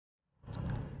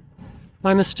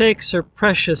My mistakes are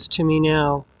precious to me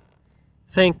now.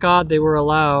 Thank God they were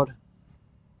allowed.